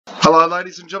Hello,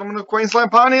 ladies and gentlemen of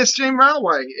Queensland Pioneer Steam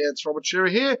Railway. It's Robert Shearer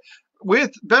here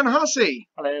with Ben Hussey.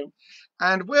 Hello.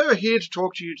 And we're here to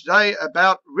talk to you today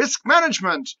about risk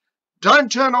management.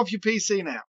 Don't turn off your PC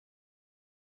now.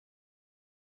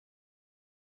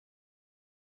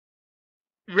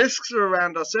 Risks are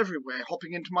around us everywhere.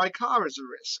 Hopping into my car is a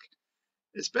risk,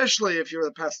 especially if you're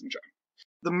the passenger.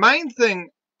 The main thing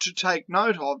to take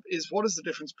note of is what is the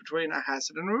difference between a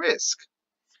hazard and a risk.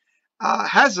 A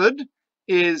hazard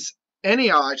is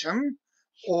any item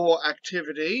or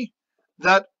activity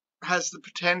that has the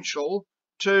potential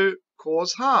to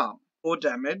cause harm or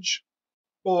damage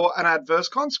or an adverse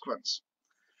consequence.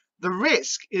 The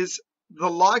risk is the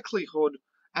likelihood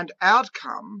and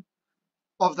outcome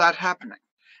of that happening.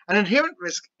 An inherent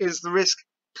risk is the risk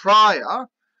prior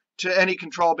to any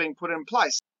control being put in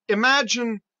place.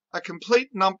 Imagine a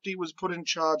complete numpty was put in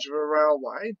charge of a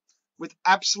railway with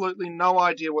absolutely no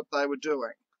idea what they were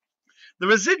doing. The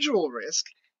residual risk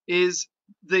is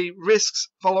the risks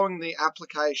following the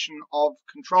application of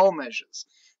control measures.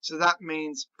 So that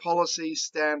means policy,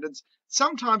 standards,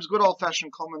 sometimes good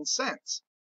old-fashioned common sense.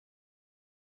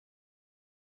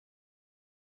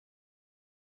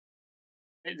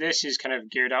 This is kind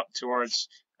of geared up towards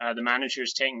the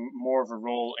managers taking more of a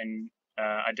role in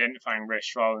identifying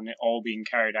risks rather than it all being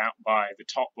carried out by the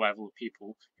top level of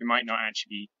people who might not actually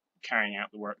be carrying out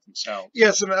the work themselves.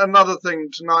 Yes, and another thing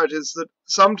to note is that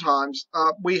sometimes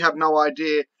we have no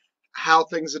idea how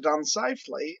things are done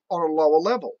safely on a lower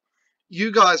level.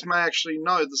 You guys may actually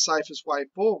know the safest way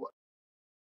forward.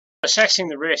 Assessing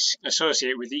the risk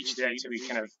associated with each of the activities we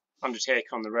kind of undertake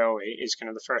on the railway is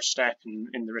kind of the first step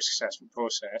in the risk assessment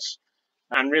process.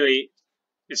 And really,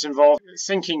 it's involved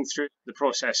thinking through the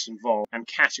process involved and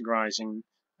categorizing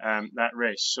that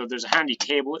risk. So there's a handy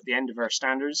table at the end of our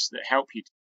standards that help you.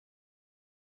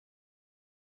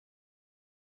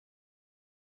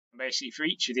 Basically, for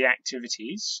each of the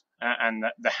activities and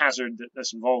the hazard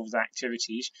that's involved with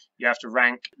activities, you have to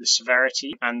rank the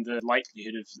severity and the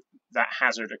likelihood of that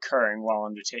hazard occurring while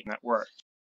undertaking that work.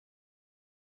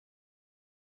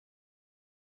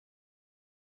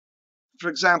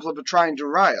 For example, if a train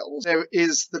derails, there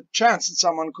is the chance that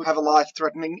someone could have a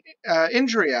life-threatening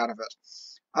injury out of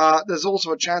it. There's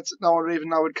also a chance that no one would even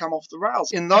know it would come off the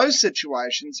rails. In those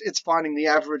situations, it's finding the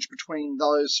average between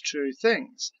those two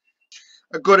things.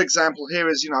 A good example here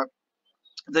is,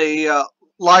 the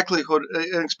likelihood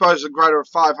an exposure greater of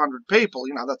 500 people,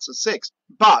 that's a 6.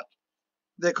 But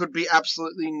there could be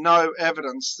absolutely no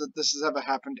evidence that this has ever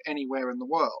happened anywhere in the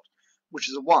world, which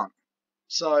is a 1.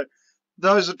 So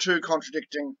those are two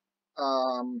contradicting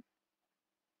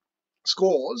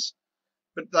scores,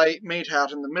 but they meet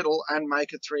out in the middle and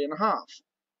make a 3.5.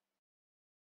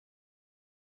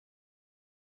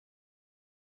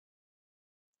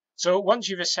 So once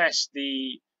you've assessed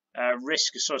the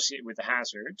risk associated with the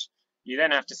hazard, you then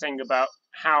have to think about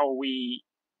how we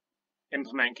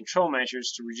implement control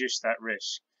measures to reduce that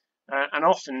risk. And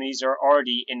often these are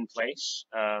already in place.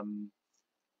 And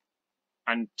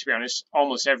to be honest,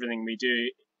 almost everything we do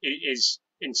is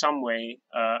in some way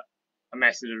a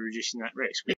method of reducing that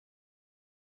risk.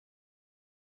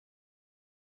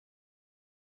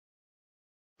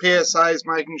 PSA is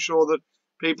making sure that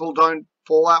people don't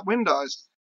fall out windows.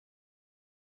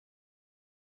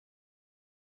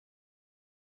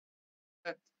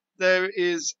 There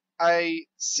is a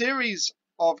series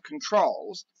of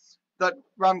controls that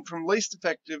run from least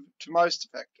effective to most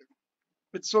effective.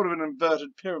 It's sort of an inverted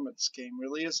pyramid scheme,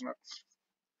 really, isn't it?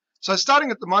 So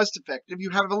starting at the most effective, you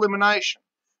have elimination.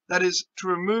 That is to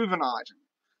remove an item.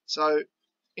 So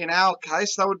in our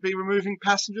case, that would be removing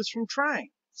passengers from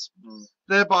trains.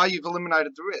 Thereby, you've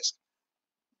eliminated the risk.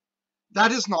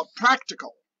 That is not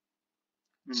practical.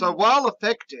 So while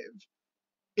effective,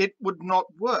 it would not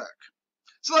work.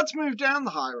 So let's move down the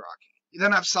hierarchy. You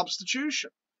then have substitution.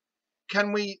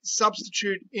 Can we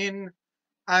substitute in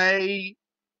a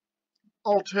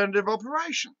alternative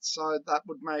operation? So that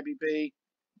would maybe be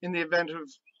in the event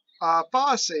of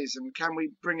fire season. Can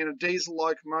we bring in a diesel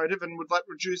locomotive, and would that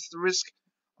reduce the risk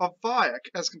of fire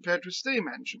as compared to a steam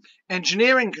engine?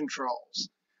 Engineering controls.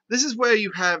 This is where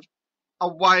you have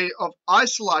a way of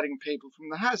isolating people from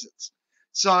the hazards.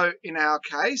 So in our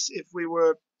case, if we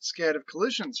were scared of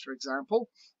collisions, for example,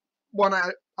 one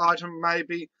item may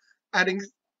be adding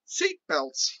seat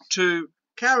belts to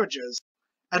carriages.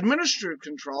 Administrative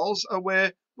controls are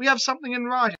where we have something in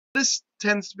writing. This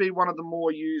tends to be one of the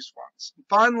more used ones. And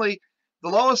finally, the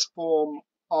lowest form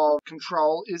of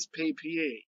control is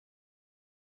PPE.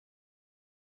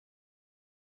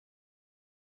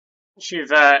 Once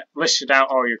you've listed out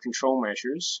all your control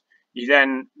measures, you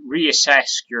then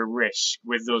reassess your risk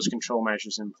with those control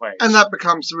measures in place. And that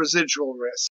becomes the residual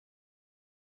risk.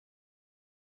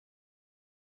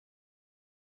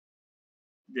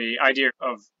 The idea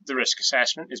of the risk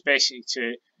assessment is basically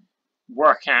to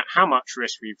work out how much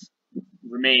risk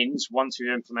remains once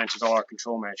we've implemented all our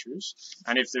control measures,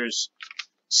 and if there's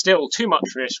still too much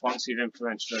risk once we've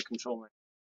implemented our control measures.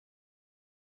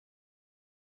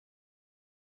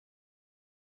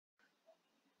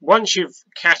 Once you've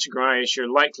categorized your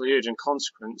likelihood and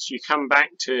consequence, you come back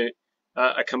to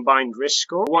a combined risk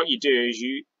score. What you do is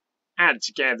you add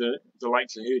together the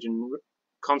likelihood and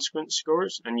consequence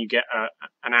scores, and you get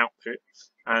an output,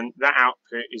 and that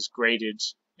output is graded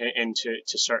into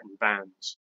certain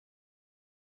bands.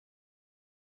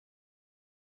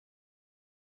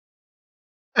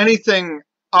 Anything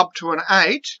up to an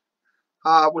 8,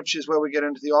 which is where we get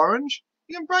into the orange,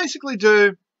 you can basically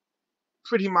do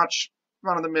pretty much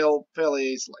run-of-the-mill fairly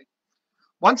easily.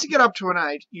 Once you get up to an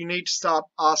 8, you need to start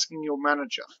asking your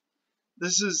manager.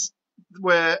 This is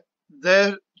where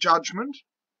their judgment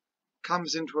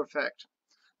comes into effect.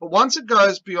 But once it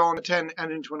goes beyond a 10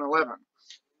 and into an 11,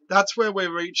 that's where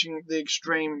we're reaching the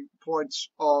extreme points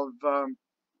of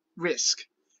risk.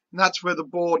 And that's where the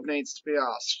board needs to be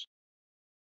asked.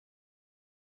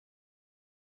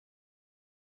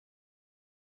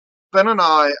 Ben and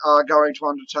I are going to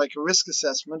undertake a risk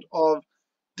assessment of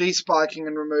despiking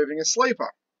and removing a sleeper.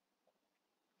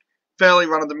 Fairly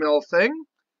run-of-the-mill thing,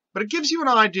 but it gives you an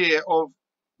idea of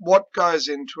what goes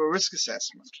into a risk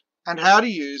assessment and how to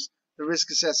use the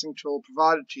risk assessing tool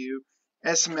provided to you,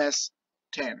 SMS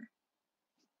 10.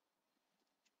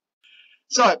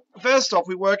 So, first off,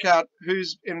 we work out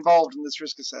who's involved in this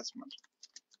risk assessment.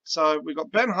 So, we've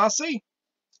got Ben Hussey.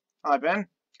 Hi, Ben.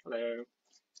 Hello.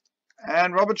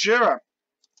 And Robert Shearer.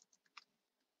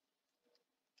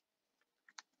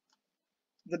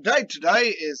 The date today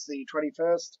is the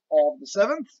 21st of the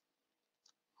 7th.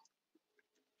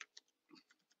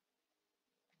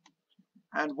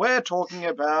 And we're talking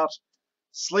about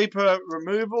sleeper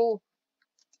removal,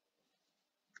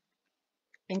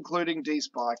 including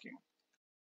despiking.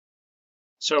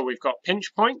 So we've got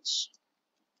pinch points.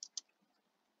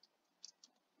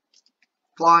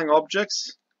 Flying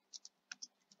objects.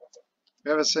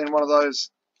 You ever seen one of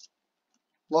those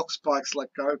lock spikes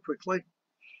let go quickly?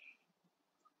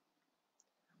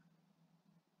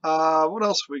 What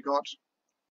else have we got?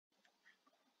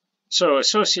 So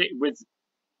associated with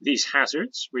these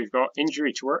hazards, we've got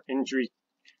injury to workers.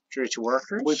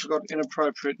 We've got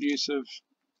inappropriate use of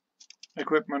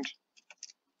equipment.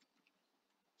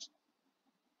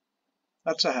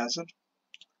 That's a hazard.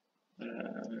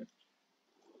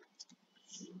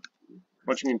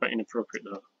 What do you mean by inappropriate,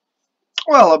 though?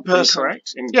 Well, a person.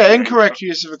 Incorrect. Incorrect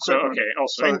use of equipment. So, okay,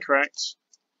 also incorrect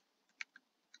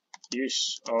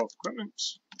use of equipment.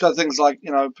 So things like,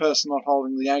 a person not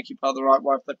holding the Yankee bar the right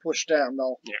way, if they push down,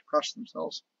 they'll crush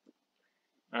themselves.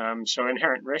 So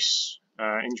inherent risks,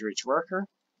 injury to worker.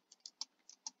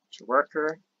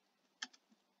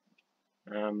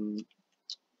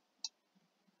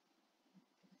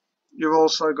 You've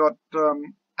also got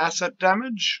asset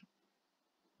damage.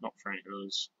 Not for any of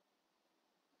those.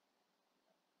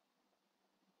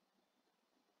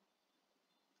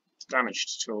 Damage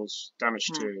to tools, damage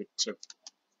to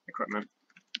equipment.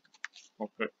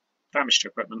 We'll put damage to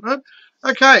equipment.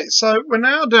 Okay, so we're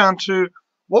now down to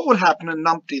what would happen in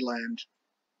numpty land.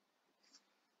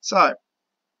 So,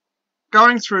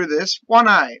 going through this,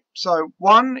 1A. So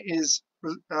 1 is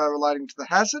relating to the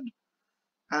hazard,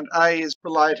 and A is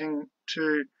relating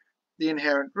to the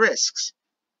inherent risks.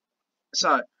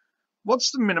 So,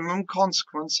 what's the minimum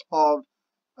consequence of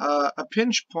a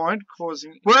pinch point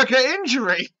causing worker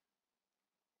injury?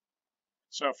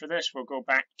 So for this, we'll go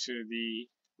back to the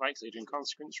likelihood and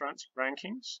consequence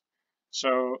rankings.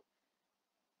 So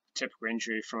typical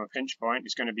injury from a pinch point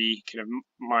is going to be kind of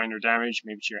minor damage,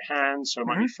 maybe to your hand, so it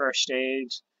might be first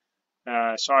aid.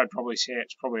 So I'd probably say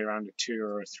it's probably around a 2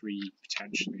 or a 3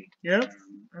 potentially. Yeah.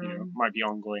 Might be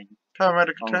ongoing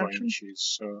Paramedic issues.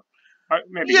 So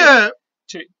maybe you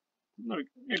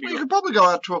could probably go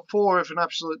out to a 4 if an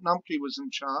absolute numpty was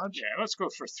in charge. Yeah, let's go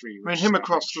for 3. I mean, him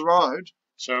across the road.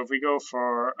 So if we go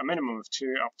for a minimum of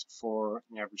 2 up to 4,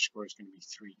 the average score is going to be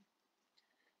 3.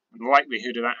 And the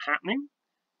likelihood of that happening,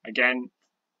 again,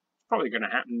 probably going to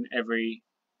happen every,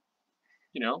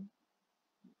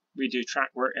 we do track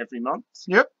work every month.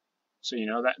 Yep. So,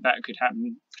 that could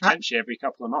happen potentially every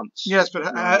couple of months. Yes,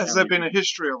 but has there been a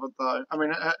history of it, though? I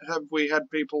mean, have we had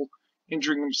people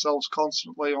injuring themselves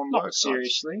constantly on work sites? Not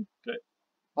seriously, but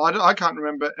I can't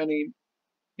remember any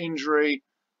injury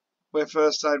where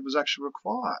first aid was actually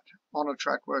required on a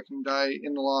track working day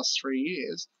in the last 3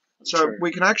 years. That's So true.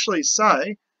 we can actually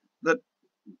say that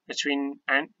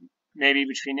maybe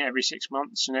between every 6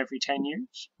 months and every 10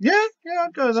 years. Yeah,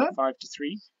 I'd go with So that. 5 to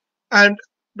 3. And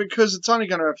because it's only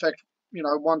going to affect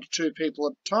 1 to 2 people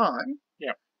at a time.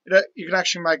 Yeah. You can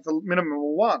actually make the minimum of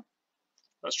 1.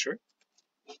 That's true.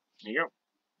 There you go.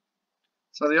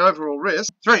 So the overall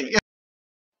risk 3. Yeah.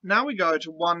 Now we go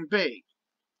to 1B.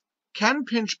 Can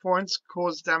pinch points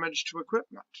cause damage to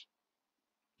equipment?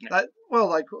 No.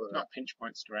 They could. Not pinch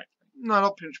points directly. No,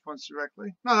 not pinch points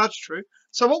directly. No, that's true.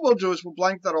 So what we'll do is we'll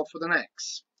blank that off with an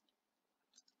X.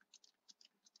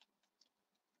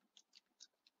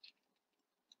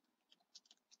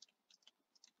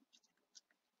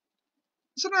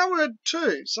 So now we're at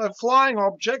 2. So flying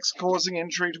objects causing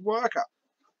injury to worker.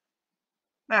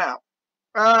 Now,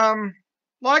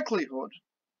 likelihood.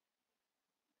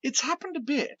 It's happened a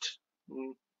bit.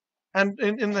 And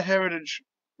in the heritage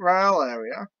rail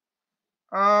area.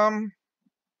 I'd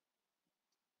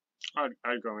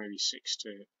go maybe 6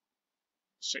 to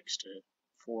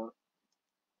 4.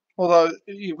 Although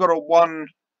you've got a 1,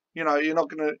 you're not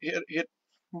going to hit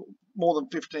more than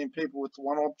 15 people with the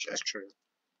one object. That's true.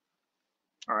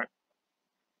 All right.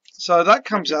 So that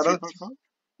comes out 3.5?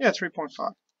 of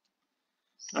 3.5.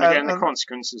 And again, the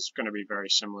consequence is going to be very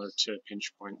similar to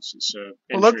pinch points. It's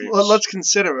let's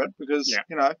consider it because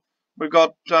we've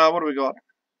got what do we got?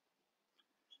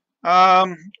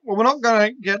 Well, we're not going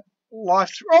to get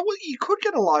life. Well, you could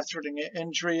get a life-threatening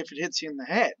injury if it hits you in the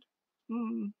head.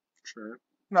 True.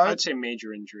 No, I'd say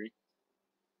major injury.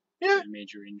 Yeah.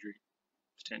 Major injury,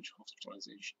 potential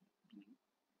hospitalization.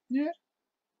 Yeah.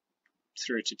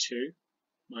 3 to 2,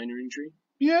 minor injury.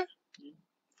 Yeah.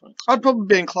 I'd probably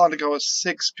be inclined to go with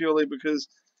 6 purely because,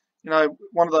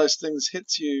 one of those things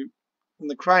hits you in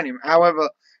the cranium.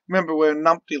 However, remember we're in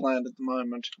numpty land at the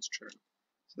moment. That's true.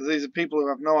 So these are people who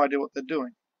have no idea what they're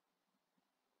doing.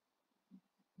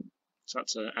 So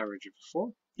that's an average of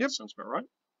 4. Yep. Sounds about right.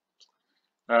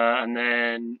 And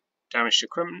then damage to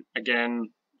equipment,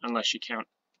 again, unless you count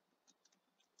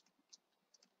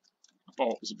a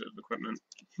bolt as a bit of equipment.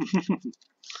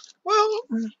 Well,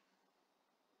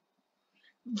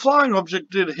 flying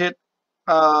object did hit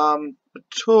a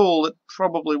tool that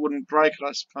probably wouldn't break it,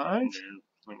 I suppose.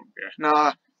 Yeah.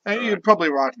 Nah, you're probably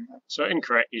right in that. So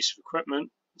incorrect use of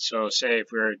equipment. So say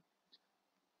if we're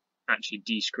actually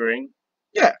de-screwing.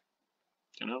 Yeah.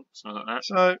 Something like that.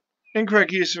 So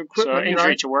incorrect use of equipment. So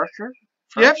injury to worker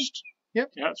first.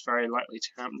 Yep. Yeah, it's very likely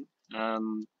to happen.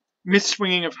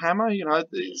 Misswinging of hammer,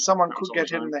 someone could get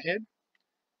hit in the head.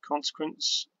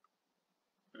 Consequence.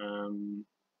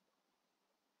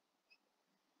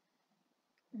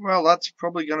 Well, that's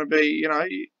probably going to be,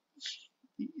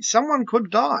 someone could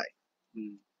die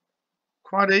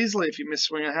quite easily if you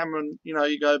misswing a hammer and,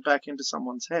 you go back into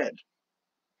someone's head.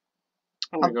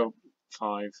 I'm going to go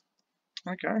 5.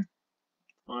 Okay.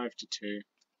 5 to 2.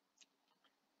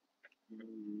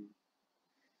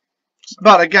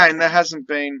 But again, there hasn't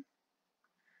been,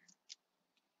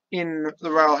 in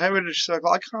the Rail Heritage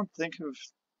Circle, I can't think of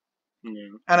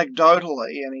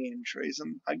anecdotally any injuries,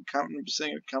 and I can't remember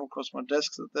seeing it come across my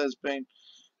desk that there's been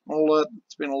a lot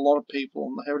of people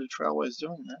on the Heritage Railways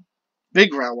doing that.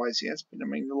 Big railways, yes, but I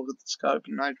mean, you look at the scope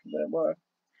and nature of their work.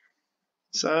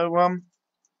 So,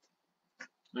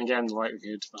 again, the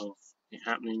likelihood of it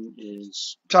happening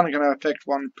is... It's only going to affect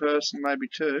 1 person, maybe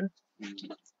 2.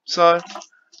 So,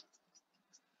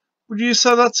 would you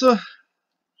say that's a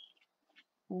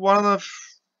 1 of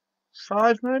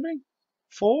 5, maybe?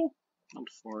 4? 1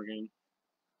 to 4 again.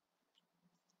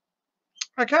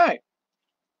 Okay.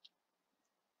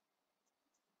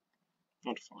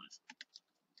 1 to 5.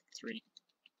 3.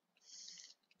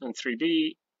 And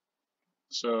 3B,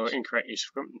 so incorrect use of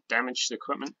equipment, damage to the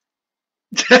equipment.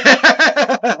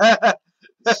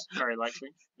 It's very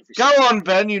likely. Go on,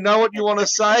 Ben, you know what you want to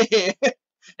say here.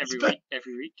 Every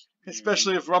week.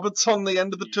 Especially if Robert's on the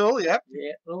end of the tool, yep.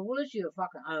 Yeah, well, what is you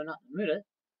fucking own up in a minute?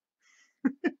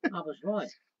 I was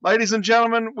right. Ladies and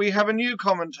gentlemen, we have a new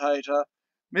commentator,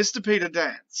 Mr. Peter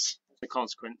Dance. The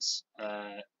consequence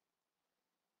is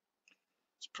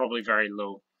probably very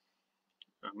low.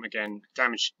 Again,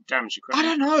 damage equipment. I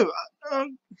don't know.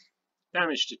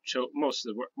 Damage to tool. Most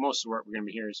of the work we're going to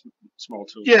be here is small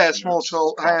tools. Yeah, small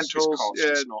tool, hand tools. Cost, yeah.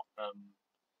 It's not.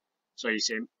 So you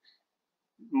say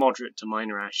moderate to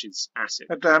minor asset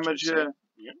damage. Yeah.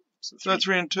 Yeah. So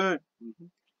 3 and 2.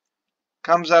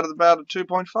 Comes out of about a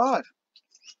 2.5.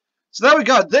 So there we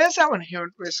go. There's our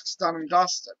inherent risks done and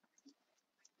dusted.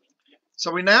 So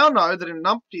we now know that in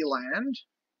numpty land,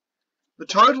 the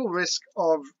total risk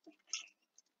of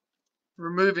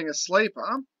removing a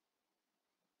sleeper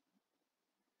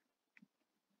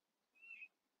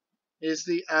is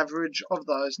the average of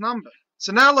those numbers.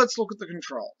 So now let's look at the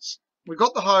controls. We've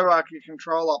got the hierarchy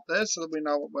control up there so that we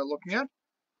know what we're looking at.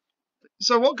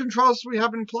 So what controls do we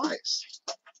have in place?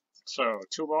 So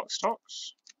toolbox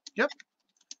talks. Yep.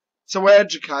 So we're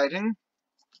educating.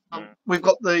 Yeah. We've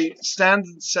got the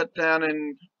standards set down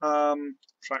in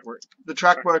Track work. the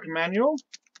track work manual.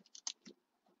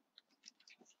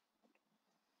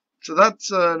 So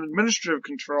that's an administrative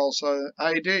control, so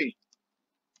AD.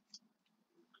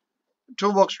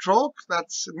 Toolbox talk,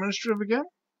 that's administrative again.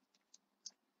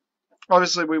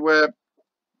 Obviously we wear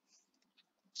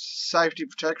safety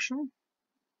protection.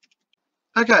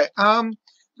 Okay,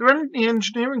 there are any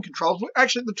engineering controls.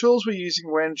 Actually, the tools we're using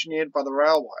were engineered by the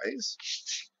railways,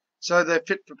 so they're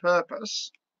fit for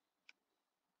purpose.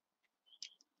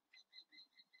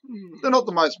 They're not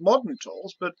the most modern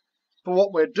tools, but for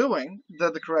what we're doing,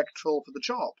 they're the correct tool for the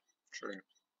job. True.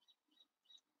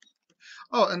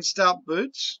 Oh, and stout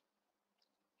boots.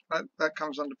 That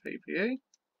comes under PPE.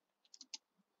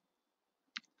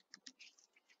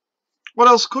 What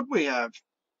else could we have?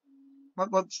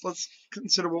 Let's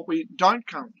consider what we don't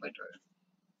currently do.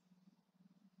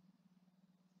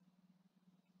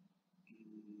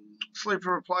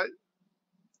 Sleeper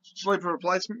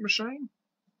replacement machine?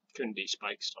 Couldn't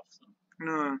de-spike stuff though.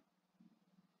 No.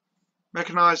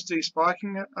 Mechanized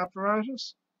despiking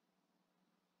apparatus?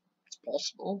 It's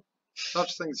possible.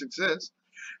 Such things exist.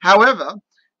 However,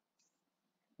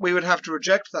 we would have to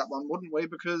reject that one, wouldn't we?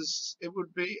 Because it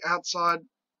would be outside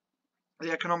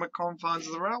the economic confines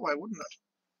of the railway, wouldn't it?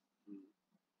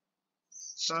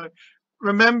 So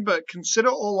remember, consider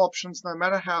all options no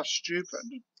matter how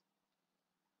stupid,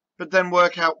 but then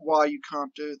work out why you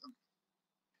can't do them.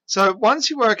 So once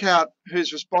you work out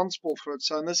who's responsible for it,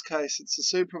 so in this case it's the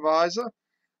supervisor,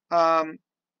 and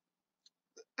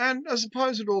I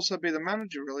suppose it'd also be the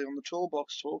manager really on the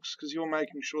toolbox talks, because you're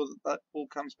making sure that that all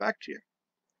comes back to you.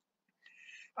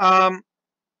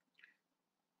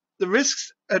 The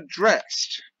risks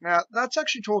addressed. Now that's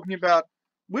actually talking about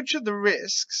which of the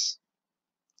risks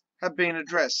have been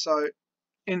addressed. So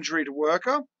injury to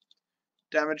worker,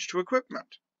 damage to equipment.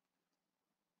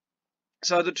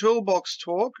 So the toolbox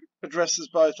talk addresses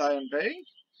both A and B,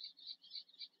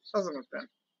 doesn't it then?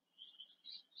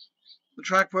 The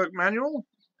track work manual,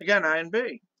 again A and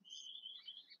B.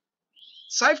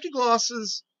 Safety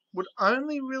glasses would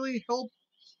only really help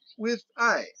with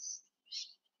A.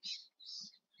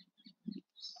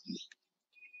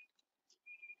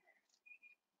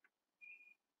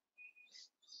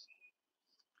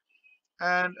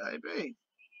 And AB.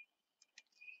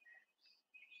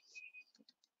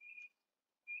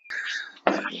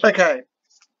 Okay,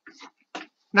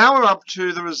 now we're up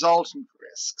to the resultant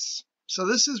risks. So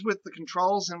this is with the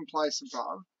controls in place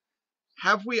above.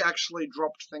 Have we actually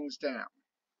dropped things down?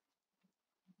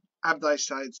 Have they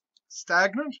stayed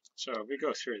stagnant? So if we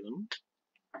go through them,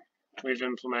 we've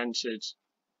implemented,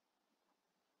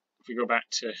 if we go back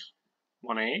to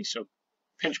 1A, so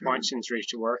pinch points, injury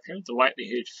to worker, the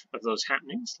likelihood of those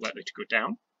happening is likely to go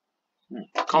down.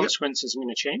 Consequences are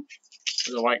going to change.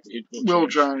 So the likelihood will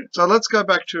change. So let's go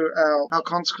back to our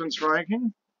consequence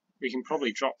ranking. We can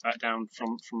probably drop that down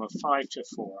from a 5 to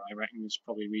 4, I reckon is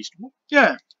probably reasonable.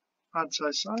 Yeah, I'd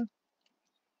say so.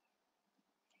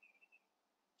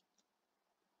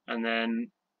 And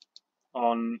then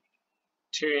on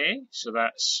 2A, so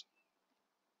that's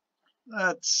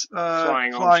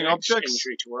flying objects,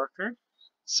 injury to worker.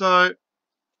 So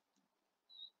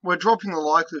we're dropping the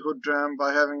likelihood down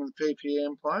by having the PPE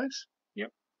in place.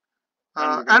 Yep.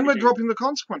 And we're dropping the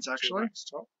consequence, actually.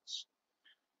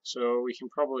 So we can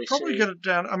probably get it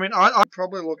down. I mean, I'm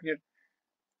probably looking at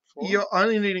 4. You're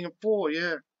only needing a 4,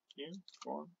 yeah. Yeah,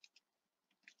 4.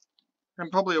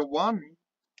 And probably a 1.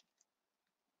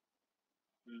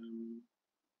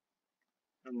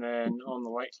 And then on the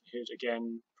likelihood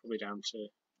again, probably down to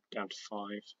 5.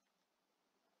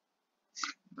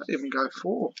 I'd even go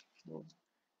 4. You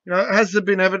know, has there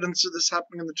been evidence of this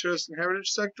happening in the tourist and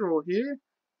heritage sector or here?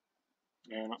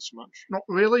 Yeah, not so much. Not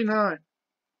really, no. Not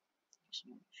so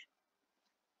much.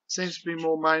 Seems to be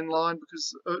more mainline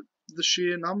because of the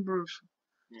sheer number of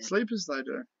sleepers they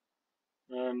do.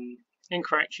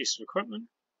 Incorrect use of equipment.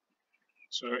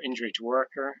 So injury to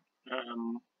worker.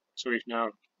 So we've now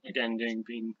again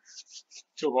been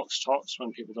toolbox talks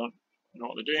when people don't know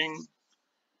what they're doing.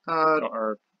 Got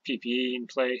our PPE in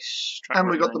place. And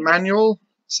we got the manual,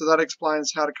 so that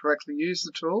explains how to correctly use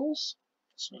the tools.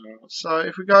 So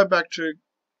if we go back to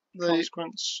the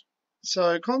consequence.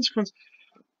 So consequence.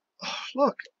 Oh,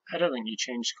 look. I don't think you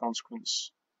changed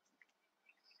consequence.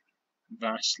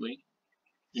 vastly.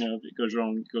 You know, if it goes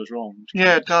wrong, it goes wrong.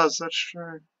 Yeah, it does. That's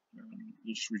true.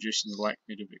 You're just reducing the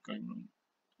likelihood of it going wrong.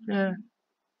 Yeah.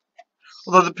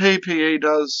 Although the PPE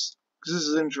does, because this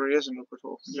is injury, isn't it? We're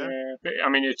talking about. Yeah, but I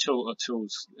mean, a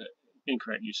tool's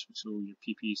incorrect use of a tool. Your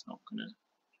PPE is not going to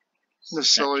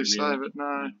Necessarily save it.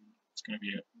 No. It's going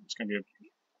to be a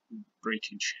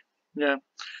breakage. Yeah.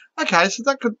 Okay, so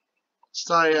that could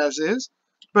stay as is,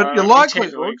 but your Take the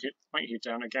likelihood. weight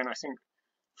down again. I think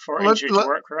for Well, injury to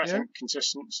work with, I yeah. think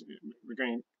consistency.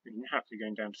 We're happily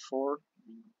going down to 4.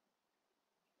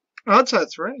 I'd say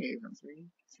 3 even.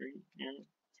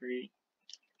 3,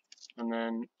 and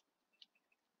then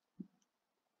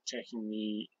taking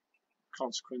the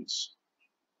consequence.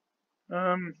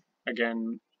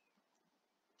 Again.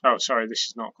 Oh, sorry. This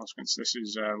is not consequence. This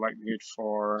is likelihood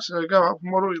for. So go up.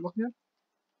 And what are we looking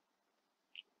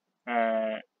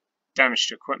at? Damage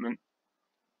to equipment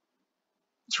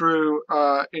through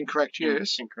incorrect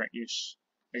use. Incorrect use.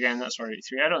 Again, that's already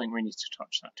 3. I don't think we need to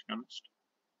touch that, to be honest.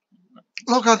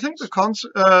 Look, I think the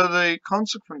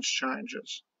consequence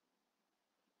changes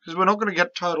because we're not going to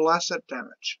get total asset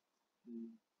damage.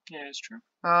 Yeah, it's true.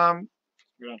 We're down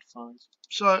to 5.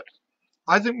 So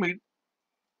I think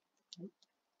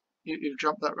you've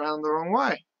jumped that round the wrong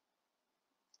way.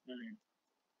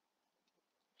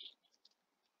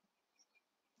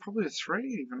 Probably a 3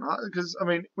 even, because I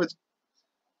mean with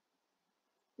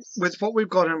what we've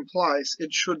got in place,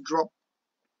 it should drop.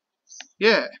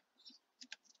 Yeah.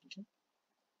 Okay.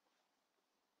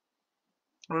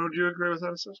 Would you agree with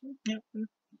that assessment? Yeah. That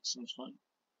sounds fine.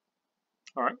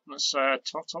 All right, let's top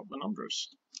up the numbers.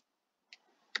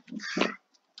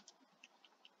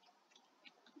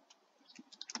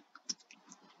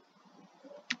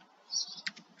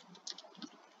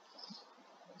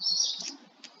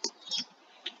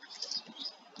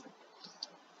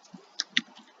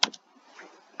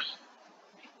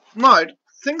 No,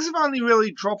 things have only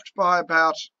really dropped by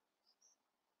about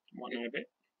 1 and a bit.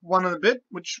 1 and a bit,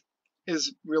 which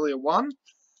is really a 1,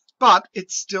 but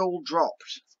it's still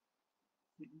dropped.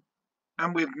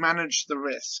 And we've managed the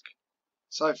risk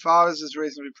so far as is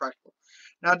reasonably practical.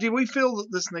 Now, do we feel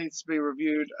that this needs to be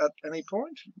reviewed at any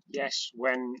point? Yes,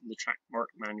 when the track work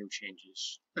manual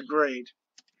changes. Agreed.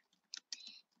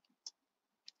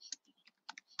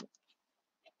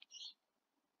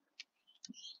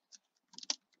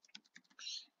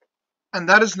 And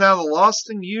that is now the last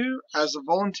thing you, as a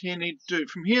volunteer, need to do.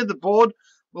 From here, the board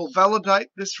will validate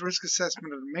this risk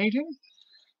assessment at a meeting.